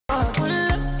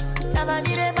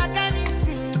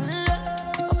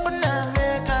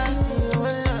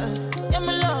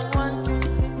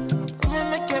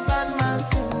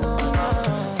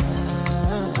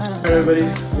everybody,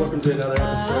 welcome to another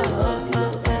episode of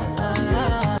Meelo and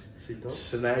Amigos.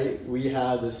 Tonight we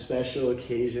have the special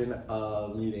occasion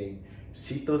of meeting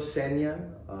Sito Sena,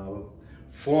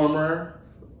 former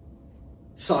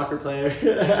soccer player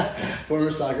for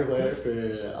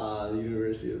the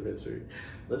University of Pittsburgh.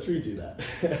 Let's redo that.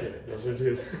 Let's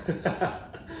redo it.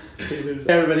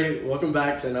 Hey everybody, welcome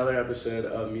back to another episode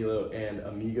of Meelo and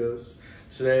Amigos.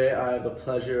 Today I have the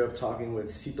pleasure of talking with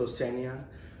Sito Sena,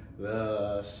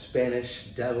 the Spanish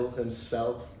devil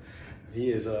himself.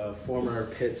 He is a former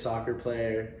Pitt soccer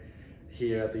player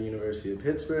here at the University of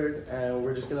Pittsburgh, and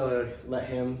we're just gonna let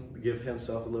him give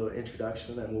himself a little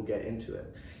introduction and we'll get into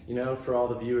it. You know, for all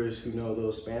the viewers who know a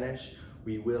little Spanish,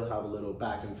 we will have a little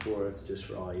back and forth just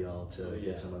for all y'all to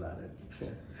get some of that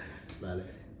in. Vale.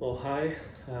 Well, hi,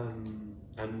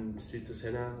 I'm Sito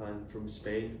Sena. I'm from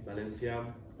Spain, Valencia.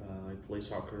 I play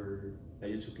soccer. I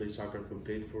used to play soccer for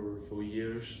Pitt for 4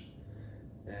 years,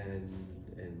 and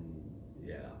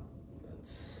yeah,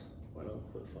 that's why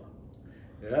not put fun.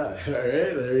 Yeah, all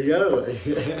right, there you go.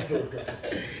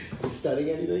 You studying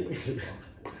anything?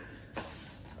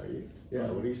 Are you? Yeah,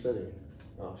 what are you studying?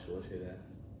 Oh, should I say that?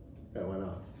 Yeah, why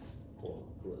not? Well,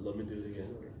 let me do it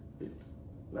again. Or?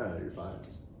 No, you're fine.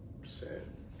 Just say it.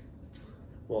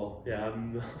 Well, yeah,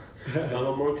 I'm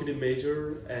a marketing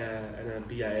major and a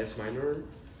BIS minor,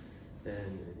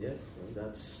 and yeah,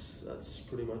 that's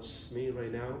pretty much me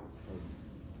right now.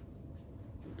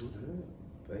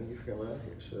 Thank you for coming out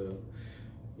here. So,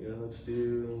 you know, let's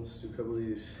do a couple of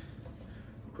these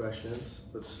questions.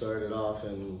 Let's start it off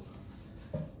in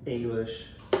English.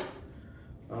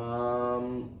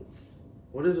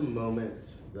 What is a moment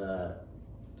that,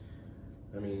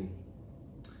 I mean,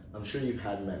 I'm sure you've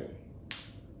had many,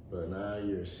 but now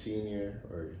you're a senior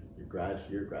or you're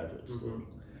graduate school,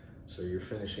 so you're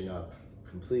finishing up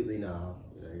completely now.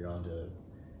 You know, you're on to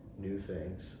new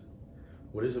things.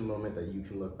 What is a moment that you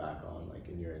can look back on, like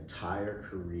in your entire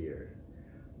career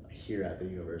here at the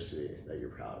university, that you're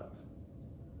proud of?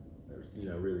 That, you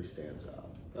know, really stands out.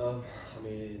 I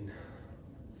mean,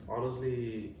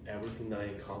 honestly, everything that I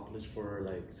accomplished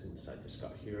since I just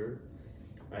got here.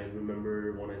 I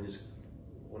remember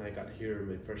when I got here in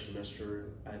my first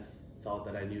semester, I thought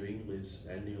that I knew English.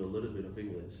 I knew a little bit of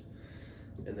English,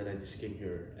 and then I just came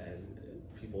here and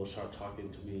people start talking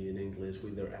to me in English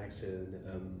with their accent,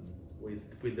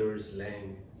 with their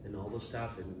slang and all the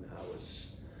stuff, and I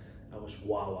was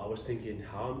wow. I was thinking,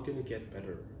 how I'm gonna get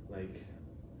better. Like,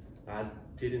 I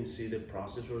didn't see the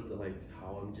process or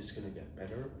how I'm just gonna get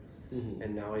better.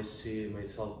 And now I see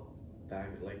myself back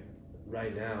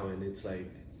right now, and it's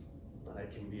like I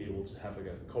can be able to have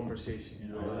a conversation,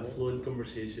 you know, a fluent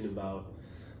conversation about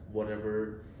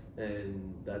whatever,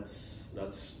 and that's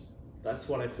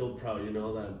what I feel proud, you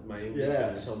know, that my English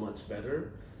got so much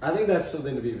better. I think that's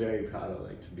something to be very proud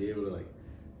of, to be able to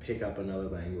pick up another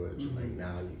language, and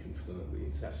now you can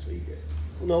fluently speak it.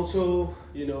 And also,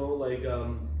 you know,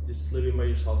 just living by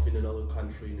yourself in another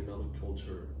country, in another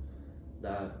culture,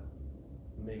 that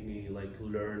made me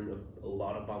learn a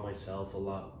lot about myself, a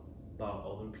lot about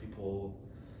other people.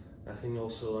 I think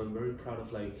also I'm very proud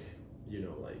of you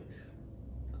know,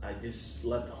 I just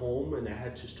left home and I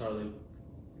had to start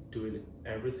doing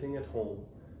everything at home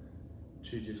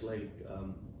to just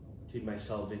keep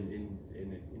myself in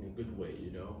a good way, you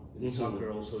know. In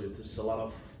soccer also, it's a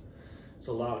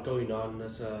lot going on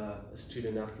as a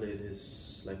student athlete.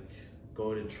 Is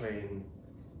going to train,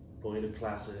 going to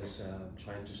classes,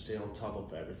 trying to stay on top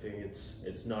of everything.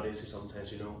 It's not easy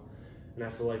sometimes, you know. And I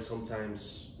feel like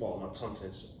sometimes, well, not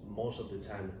sometimes, most of the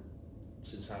time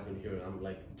since I've been here, I'm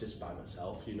just by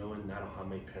myself, you know, and I don't have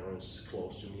my parents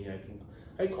close to me.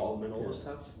 I call them and all this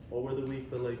stuff over the week,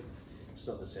 but it's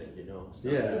not the same, you know. It's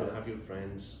not, you don't have your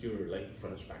friends,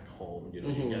 friends back home, you know.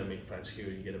 You gotta make friends here,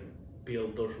 you gotta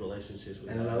build those relationships with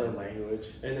and another language.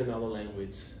 And another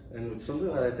language. And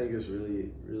something that I think is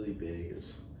really, really big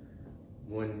is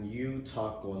when you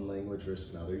talk one language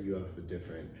versus another, you have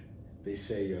they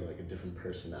say you're a different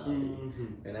personality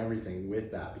and everything with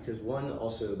that, because one,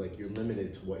 also you're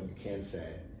limited to what you can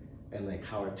say and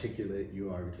how articulate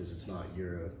you are, because it's not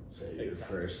your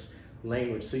first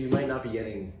language, so you might not be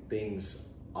getting things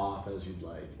off as you'd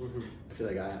like. I feel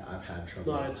like I've had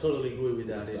trouble. No, I totally agree with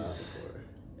that.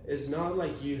 It's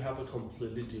not you have a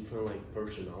completely different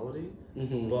personality,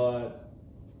 but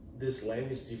this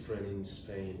language is different in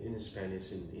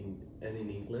Spanish, and in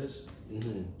English.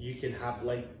 You can have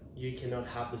you cannot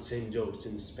have the same jokes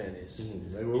in Spanish.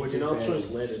 What would you cannot say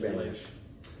translate in Spanish?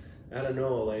 I don't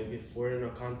know, like if we're in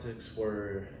a context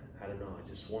where, I don't know, I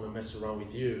just want to mess around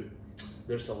with you,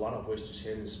 there's a lot of ways to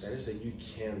say it in Spanish that you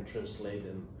can't translate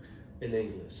in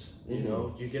English. You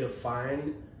know, you gotta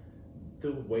find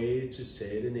the way to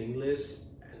say it in English,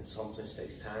 and sometimes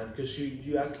takes time because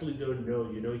you actually don't know.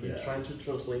 You know, you're trying to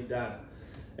translate that,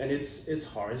 and it's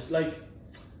hard. It's like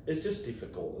it's just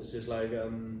difficult. It's just like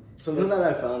something that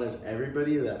I found is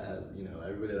everybody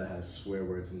that has swear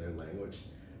words in their language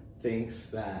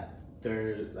thinks that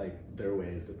their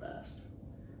way is the best,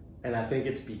 and I think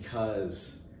it's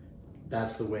because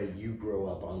that's the way you grow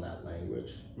up on that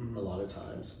language a lot of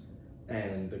times,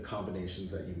 and the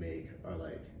combinations that you make are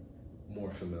like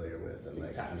more familiar with and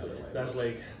like another language.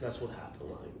 That's what happened.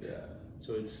 Like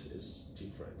so it's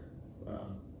different.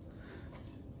 Wow.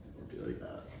 It'd be like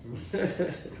that.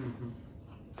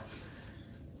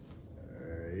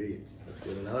 Alright, let's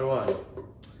get another one.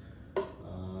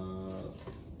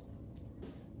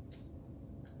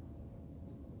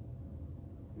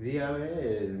 Dígame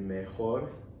el mejor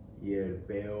y el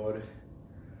peor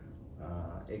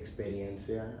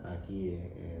experiencia aquí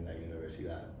en la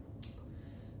universidad.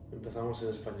 Empezamos en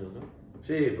español, ¿no?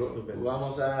 Sí,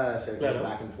 vamos a hacer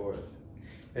back and forth.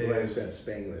 Bueno,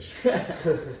 Spanglish.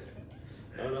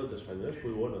 No, tu español es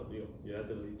muy bueno, tío. Yo ya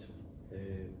te lo he dicho.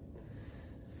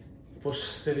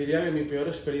 Pues te diría que mi peor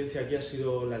experiencia aquí ha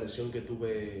sido la lesión que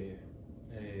tuve.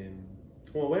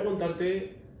 Como voy a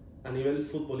contarte a nivel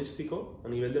futbolístico, a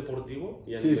nivel deportivo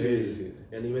y a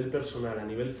nivel personal, a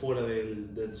nivel fuera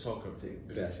del soccer. Sí,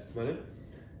 gracias. ¿Vale?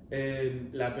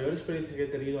 La peor experiencia que he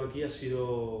tenido aquí ha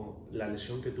sido la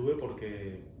lesión que tuve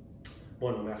porque,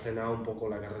 bueno, me ha frenado un poco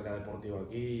la carrera deportiva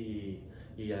aquí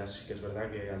y ya sí que es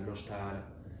verdad que al no estar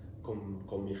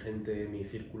con mi gente, mi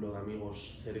círculo de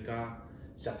amigos cerca,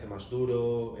 se hace más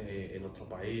duro, en otro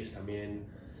país también.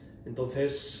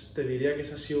 Entonces te diría que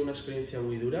esa ha sido una experiencia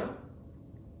muy dura,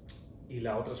 y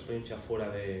la otra experiencia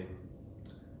fuera del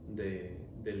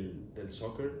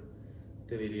soccer,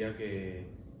 te diría que,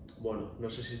 bueno, no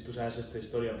sé si tú sabes esta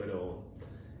historia, pero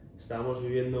estábamos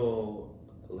viviendo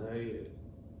hace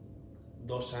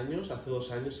 2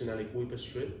 años en Aliquip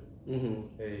Street.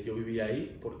 Yo vivía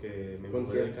ahí porque me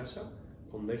mudé de casa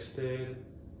con Dexter,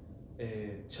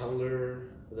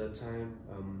 Chandler at that time,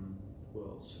 who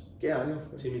else? ¿Qué año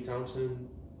fue? Timmy Townsend,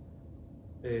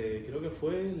 creo que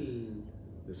fue el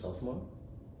 ¿The sophomore?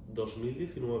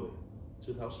 2019,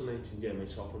 2019, yeah, my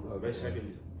sophomore, my second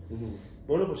year.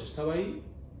 Bueno, pues estaba ahí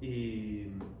y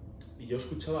yo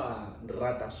escuchaba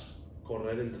ratas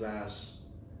correr entre las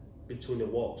between the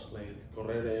walls, like,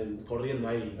 corriendo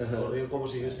ahí, corriendo como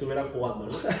si estuvieran jugando,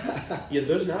 ¿no? Y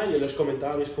entonces nada, yo les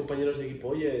comentaba a mis compañeros de equipo,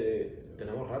 oye,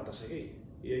 tenemos ratas aquí.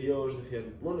 Y ellos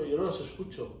decían, bueno, yo no las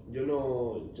escucho, yo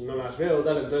no las veo,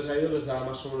 tal. Entonces a ellos les daba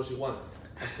más o menos igual.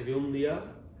 Hasta que un día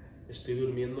estoy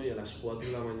durmiendo y a las 4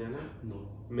 de la mañana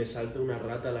me salta una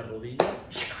rata a la rodilla,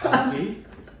 aquí,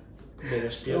 me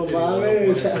despierto y digo,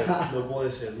 no puede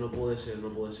ser.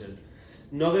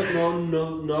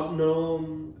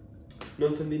 No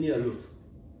encendí ni la luz.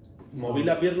 Moví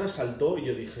la pierna, saltó y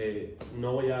yo dije,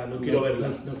 no quiero verla.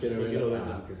 No quiero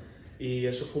verla. Y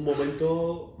eso fue un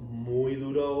momento muy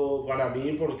duro para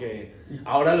mí porque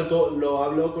ahora lo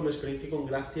hablo con experiencia y con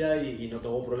gracia y no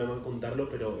tengo problema en contarlo,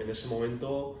 pero en ese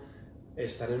momento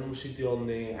estar en un sitio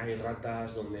donde hay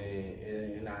ratas,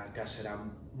 donde la casa era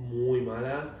muy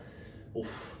mala,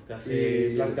 te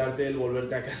hace plantearte el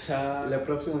volverte a casa. ¿El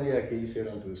próximo día qué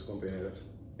hicieron tus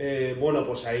compañeros? Bueno,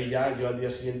 pues ahí ya, yo al día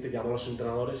siguiente llamo a los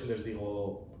entrenadores y les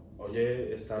digo,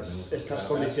 oye, estas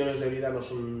condiciones de vida no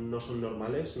son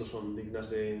normales, no son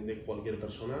dignas de cualquier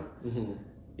persona.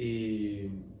 Y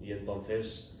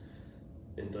entonces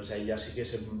ahí ya sí que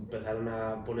se empezaron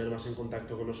a poner más en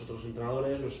contacto con nosotros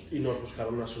entrenadores y nos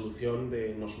buscaron una solución,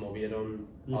 nos movieron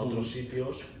a otros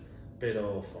sitios,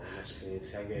 pero fue una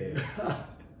experiencia que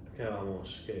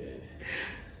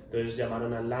entonces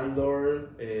llamaron al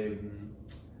landlord,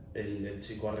 el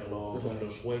chico arregló pues,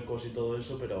 los huecos y todo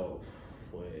eso, pero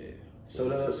fue...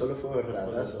 ¿Solo fue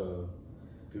ratas o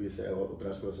tuviste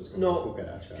otras cosas como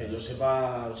cucarachas? Que yo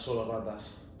sepa, solo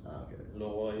ratas. Okay.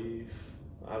 Luego ahí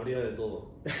habría de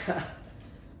todo.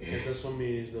 Esas son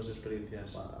mis 2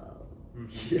 experiencias.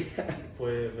 Wow.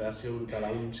 Ha sido brutal.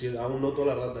 Aún noto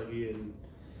la rata aquí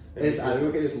es algo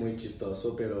que es muy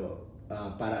chistoso, pero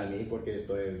para mí, porque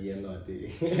estoy viendo a ti.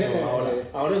 No,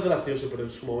 ahora es gracioso, pero en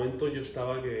su momento yo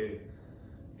estaba que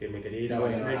me quería ir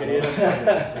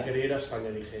a España.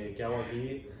 Dije, ¿qué hago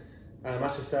aquí?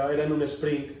 Además era en un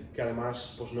sprint que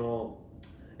además pues no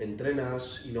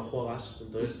entrenas y no juegas,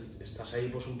 entonces estás ahí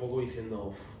pues un poco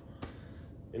diciendo,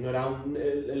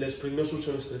 el sprint no es un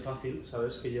semestre fácil,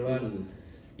 ¿sabes? Que llevar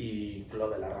Y lo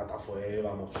de la rata fue,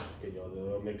 vamos, que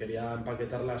yo me quería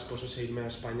empaquetar las cosas e irme a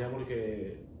España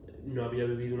porque no había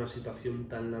vivido una situación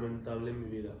tan lamentable en mi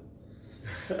vida.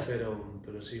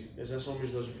 Pero sí, esas son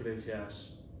mis dos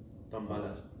experiencias tan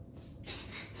malas.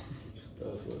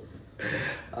 Awesome.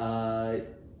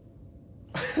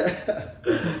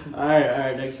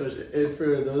 Alright, next question. And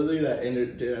for those of you that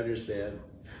didn't understand,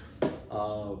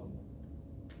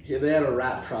 here they had a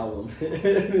rat problem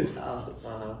in his house.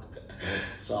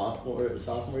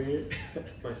 Sophomore year?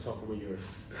 My sophomore year,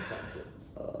 exactly.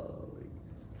 Oh,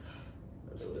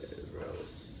 that's hilarious, bro.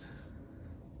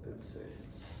 Insane.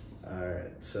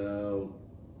 Alright, so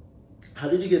how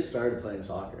did you get started playing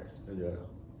soccer in general?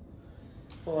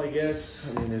 Well, I guess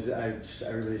I mean,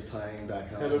 everybody's playing back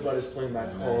home. Everybody's playing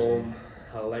back home.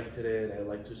 I liked it. I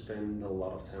like to spend a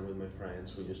lot of time with my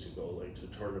friends. We used to go like to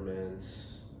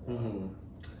tournaments.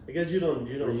 I guess you don't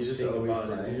just think always about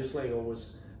playing? it. You just like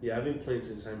always. Yeah, I've been playing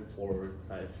since I'm 5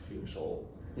 years old.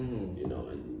 You know,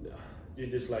 and you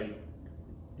just like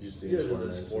You just see the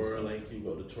tournaments and sport. stuff. Like you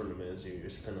go to tournaments, you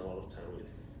spend a lot of time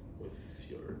with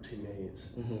your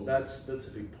teammates. Mhm. That's a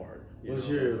big part. What was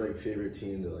your like favorite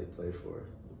team to like play for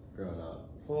growing up?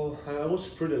 Well, I was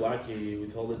pretty lucky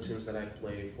with all the teams that I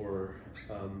played for,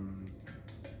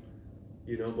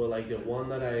 you know. But like the one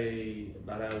that I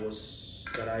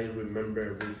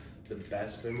remember with the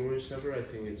best memories ever, I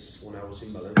think it's when I was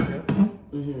in Valencia,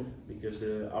 because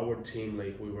our team,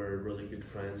 like, we were really good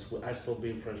friends. I still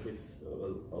been friends with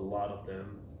a lot of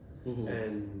them.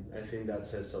 And I think that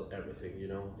says everything, you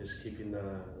know, just keeping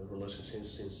the relationship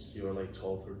since you're like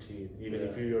 12, 13, even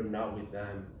if you're not with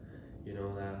them, you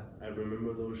know. That I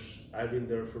remember those. I've been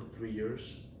there for 3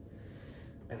 years,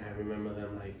 and I remember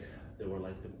them like they were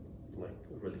like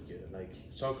really good, like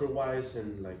soccer wise,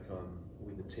 and like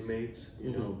with the teammates,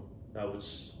 you know. That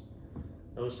was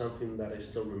something that I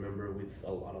still remember with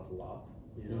a lot of love,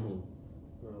 you know.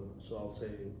 So I'll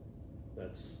say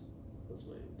that's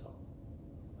my top.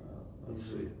 That's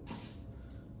sweet.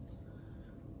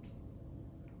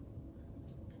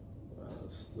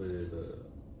 That's literally the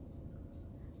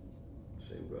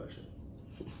same question.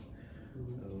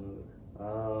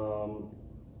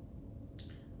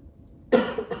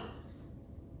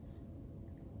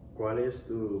 ¿Cuál es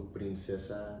tu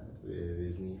princesa de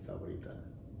Disney favorita?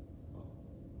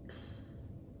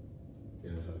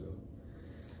 ¿Tienes algo?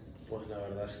 Pues la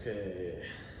verdad es que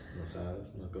 ¿No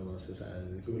sabes? ¿No conoces a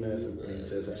ninguna de esas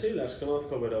princesas? sí, las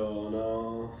conozco, pero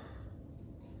no.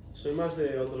 Soy más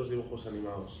de otros dibujos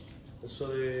animados.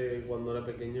 Eso de cuando era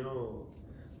pequeño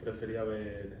prefería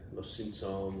ver Los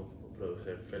Simpsons,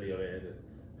 prefería ver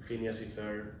Phineas y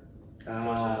Ferb.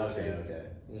 Ok.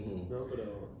 No,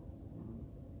 pero.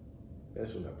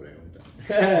 Es una pregunta.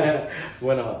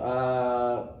 Bueno,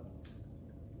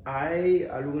 ¿hay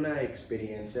alguna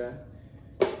experiencia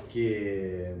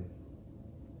que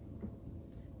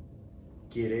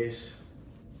quieres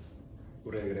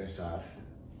regresar?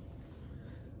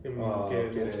 Que me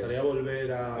gustaría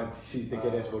volver a. Si te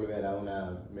quieres volver a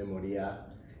una memoria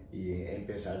y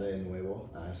empezar de nuevo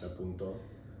a ese punto.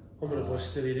 Hombre,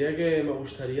 pues te diría que me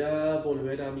gustaría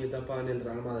volver a mi etapa en el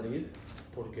Real Madrid,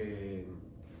 porque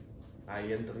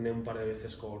ahí entrené un par de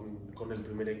veces con el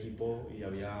primer equipo y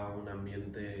había un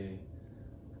ambiente,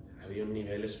 había un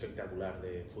nivel espectacular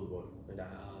de fútbol,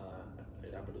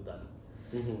 era brutal.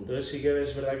 Entonces sí que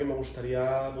es verdad que me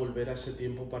gustaría volver a ese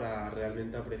tiempo para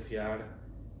realmente apreciar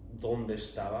dónde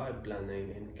estaba, en plan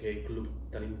en qué club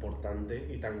tan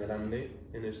importante y tan grande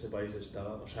en este país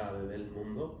estaba, o sea, del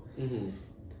mundo.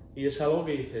 Y es algo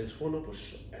que dices, bueno,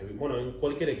 pues en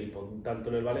cualquier equipo, tanto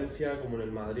en el Valencia como en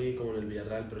el Madrid, como en el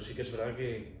Villarreal, pero sí que es verdad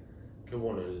que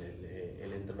bueno,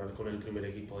 el entrenar con el primer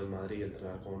equipo del Madrid,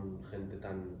 entrenar con gente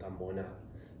tan buena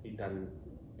y tan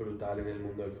brutal en el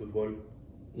mundo del fútbol,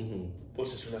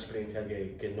 pues es una experiencia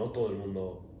que no todo el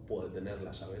mundo puede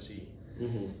tenerla, ¿sabes? Y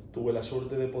tuve la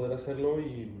suerte de poder hacerlo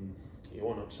y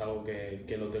bueno, es algo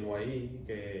que lo tengo ahí,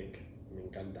 que me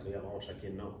encantaría, vamos, a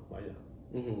quien no, vaya.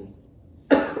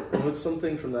 What's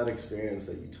something from that experience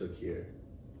that you took here?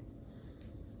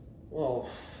 Well,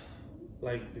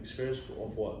 like the experience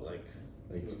of what, like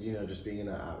you know, just being in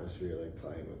that atmosphere, like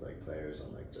playing with like players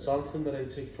on like something that I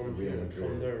take from Real here, Madrid.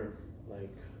 from there,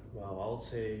 like, well, I'll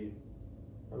say,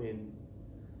 I mean,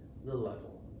 the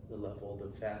level, the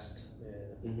fast,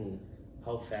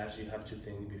 how fast you have to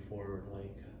think before,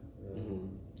 like,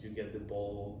 you get the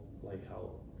ball, like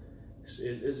how.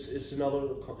 It's a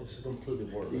completely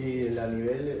world. Y la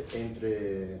nivel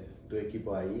entre tu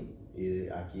equipo ahí y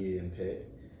aquí en P,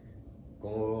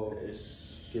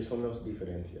 ¿qué son las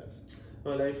diferencias?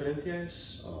 No, la diferencia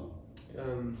es,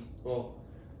 well,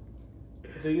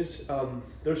 The thing is,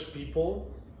 there's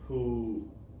people who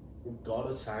got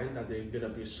a sign that they're gonna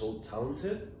be so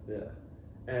talented, Yeah.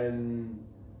 and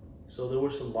so there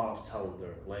was a lot of talent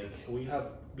there. Like we have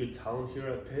good talent here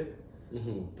at Pitt,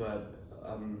 but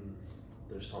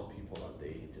there's some people that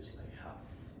they just like have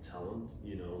talent,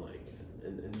 you know, like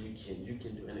and you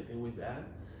can do anything with that.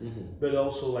 But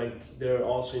also like they're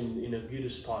also in a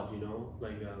good spot, you know,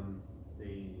 like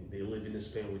they live in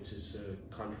Spain, which is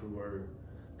a country where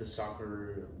the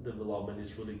soccer development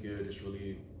is really good, it's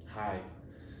really high.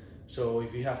 So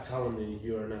if you have talent and if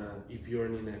you're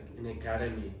in an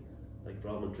academy like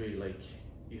Real Madrid, like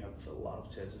you have a lot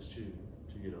of chances to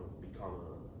you know become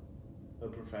a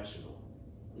professional.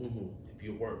 If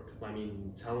you work, I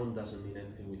mean, talent doesn't mean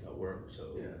anything without work, so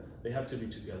they have to be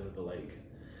together. But like,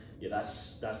 yeah,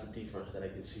 that's the difference that I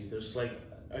can see. There's like,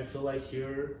 I feel like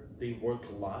here they work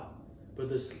a lot, but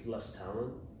there's less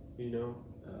talent, you know.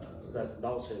 That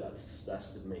I would say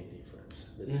that's the main difference,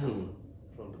 the talent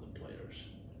from the players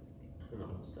and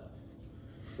all that stuff.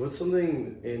 What's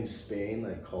something in Spain,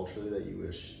 like culturally, that you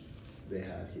wish they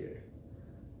had here?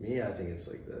 Me, I think it's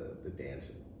like the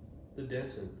dancing. The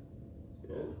dancing.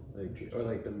 Yeah, like or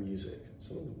like the music.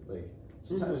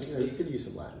 Sometimes you know you could use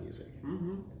some Latin music.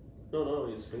 No,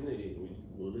 in Spain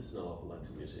we listen a lot of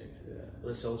Latin music. Yeah.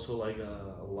 There's also like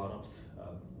a lot of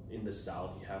in the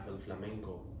south you have el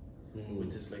flamenco,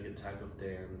 which is like a type of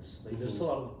dance. Like there's a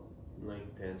lot of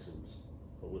like dances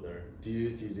over there. Do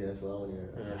you dance a lot when you're?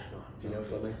 No, do you know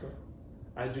flamenco?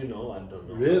 I do know. I don't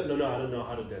know. Really? No, I don't know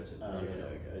how to dance it. Okay.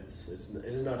 It's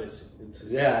not as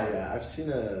yeah. I've seen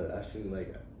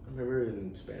like I remember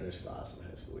in Spanish class in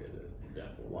high school we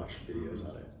had to watch videos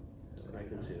on it. I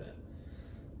can see that.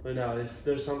 But now, if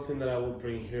there's something that I would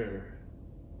bring here,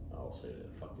 I'll say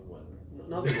the fucking weather.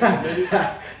 Not the weather, maybe.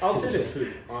 I'll say the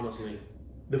food, honestly.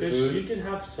 The because food? you can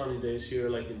have sunny days here,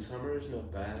 like in summer, it's not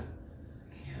bad.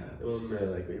 Yeah,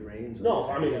 like it rains. No,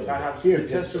 I mean, if I have the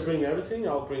chance to bring everything,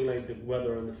 I'll bring like the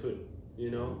weather and the food. You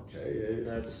know. Okay. Yeah.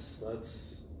 That's.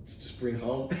 Just bring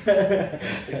home.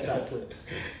 Exactly.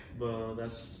 But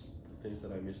that's the things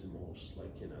that I miss the most,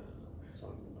 like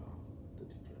talking about the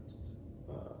differences.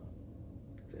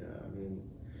 Yeah, I mean,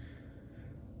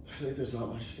 I feel like there's not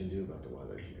much you can do about the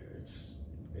weather here.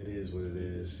 It is what it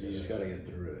is. You just gotta get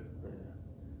through it. Yeah.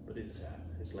 But it's sad.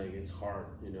 It's like it's hard,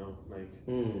 you know. Like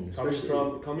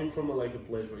coming from a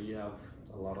place where you have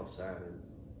a lot of sand and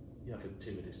you have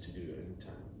activities to do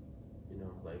anytime, you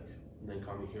know. Like and then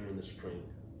coming here in the spring,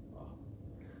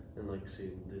 and like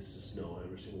seeing this snow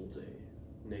every single day,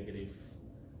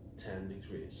 -10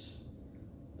 degrees.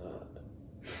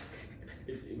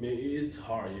 It's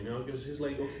hard, you know, because it's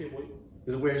like, okay, wait.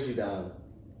 It wears you down.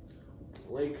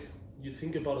 Like, you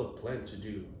think about a plan to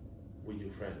do with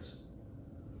your friends.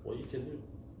 What you can do.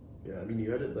 Yeah, I mean,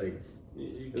 you had it like,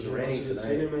 it was raining to the tonight.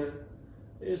 cinema.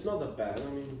 It's not that bad.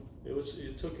 I mean,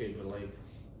 it's okay, but like,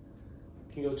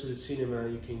 you can go to the cinema,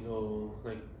 you can go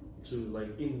like to like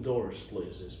indoors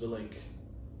places, but like,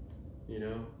 you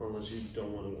know, unless you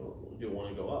don't want to go, you want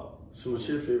to go out. So what's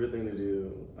your favorite thing to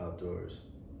do outdoors?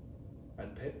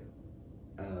 At Pitt?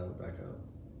 Back up.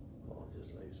 Well,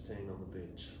 just like staying on the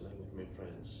beach, like with my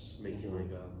friends, making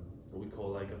like what we call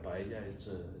like a paella. It's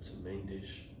a main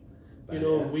dish. Paella. You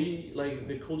know, we like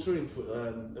the culture in food,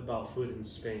 about food in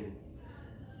Spain.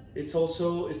 It's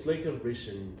like a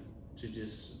reason to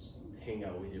just hang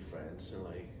out with your friends and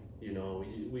like, you know,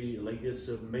 we like it's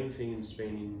a main thing in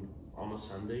Spain on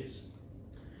Sundays.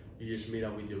 You just meet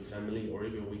up with your family or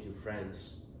even with your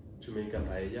friends to make a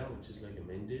paella, which is like a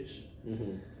main dish.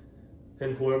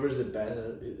 And whoever's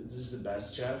the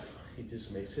best chef, he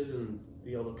just makes it, and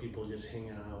the other people just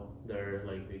hang out there,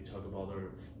 like they talk about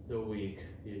their week,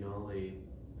 you know, they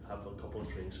have a couple of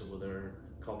drinks over there,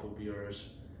 a couple of beers,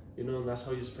 you know, and that's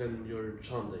how you spend your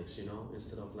Sundays, you know,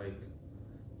 instead of like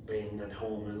being at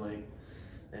home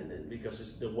and then because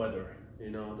it's the weather, you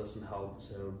know, it doesn't help.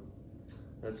 So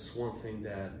that's one thing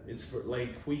that it's for,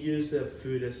 like we use the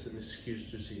food as an excuse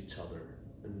to see each other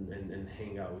and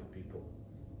hang out with people,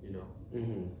 you know.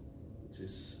 Which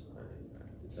is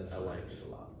I like it a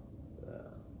lot.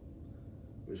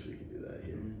 Wish we could do that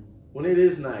here. When it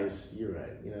is nice, you're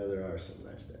right. You know, there are some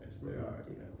nice days. There are,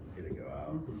 you know, you get to go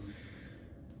out.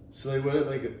 So like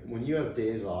when you have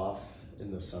days off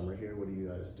in the summer here, what do you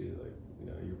guys do? Like, you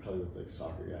know, you're probably with like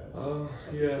soccer guys.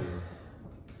 Yeah. Team.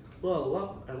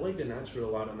 Well, I like the nature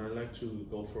a lot, and I like to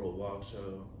go for a walk. So,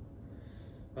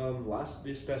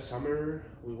 this past summer,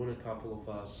 we went a couple of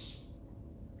us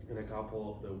and a couple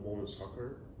of the women's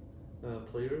soccer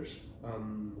players.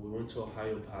 We went to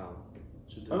Ohio Pound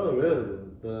to do. Oh, really?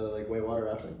 The like whitewater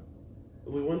rafting?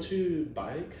 We went to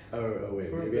bike. Oh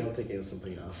wait, maybe I'm thinking of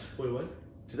something else. Wait, what?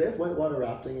 Do they have whitewater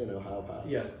rafting in Ohio?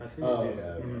 Yeah, I think Oh, they do.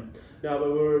 okay. No,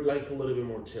 but we were like a little bit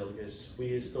more chill because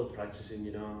we still practicing,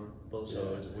 you know. But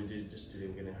also just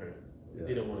didn't get hurt. Yeah.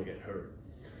 Didn't want to get hurt.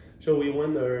 So we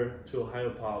went there to Ohio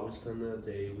Park. We spent the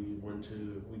day.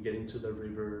 We get into the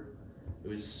river. It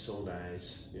was so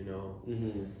nice, you know.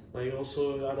 Like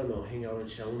also, I don't know, hang out in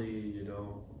Shanghai, you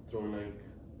know, throwing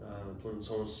playing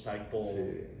some spike ball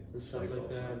and stuff like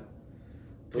that.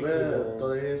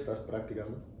 ¿Todavía estás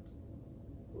practicando?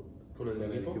 ¿Con el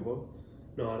equipo? equipo?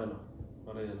 No, ahora no.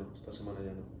 Ahora ya no. Esta semana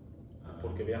ya no.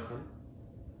 Porque viajan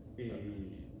y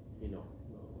no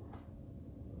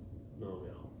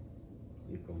viajo.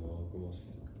 ¿Y cómo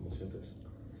sientes?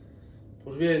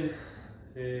 Pues bien,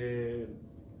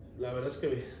 la verdad es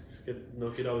que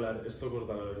no quiero hablar, esto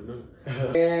cortado, ¿no?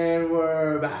 And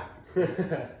we're back.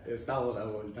 Estamos a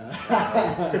vuelta.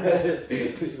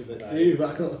 Sí,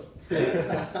 vamos.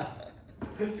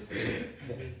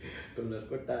 Con las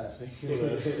cortadas.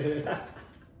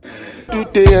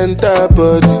 Today enter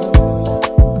body.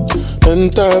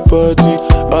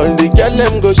 All the girl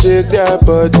them go shake their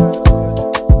body.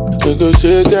 They go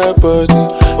shake their body.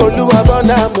 Oluwa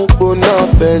bona mo gbona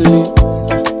feli.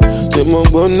 Say mo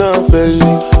gbona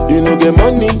feli. You no get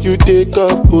money, you take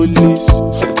up police.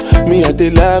 Me I dey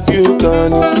love you,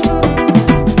 gone.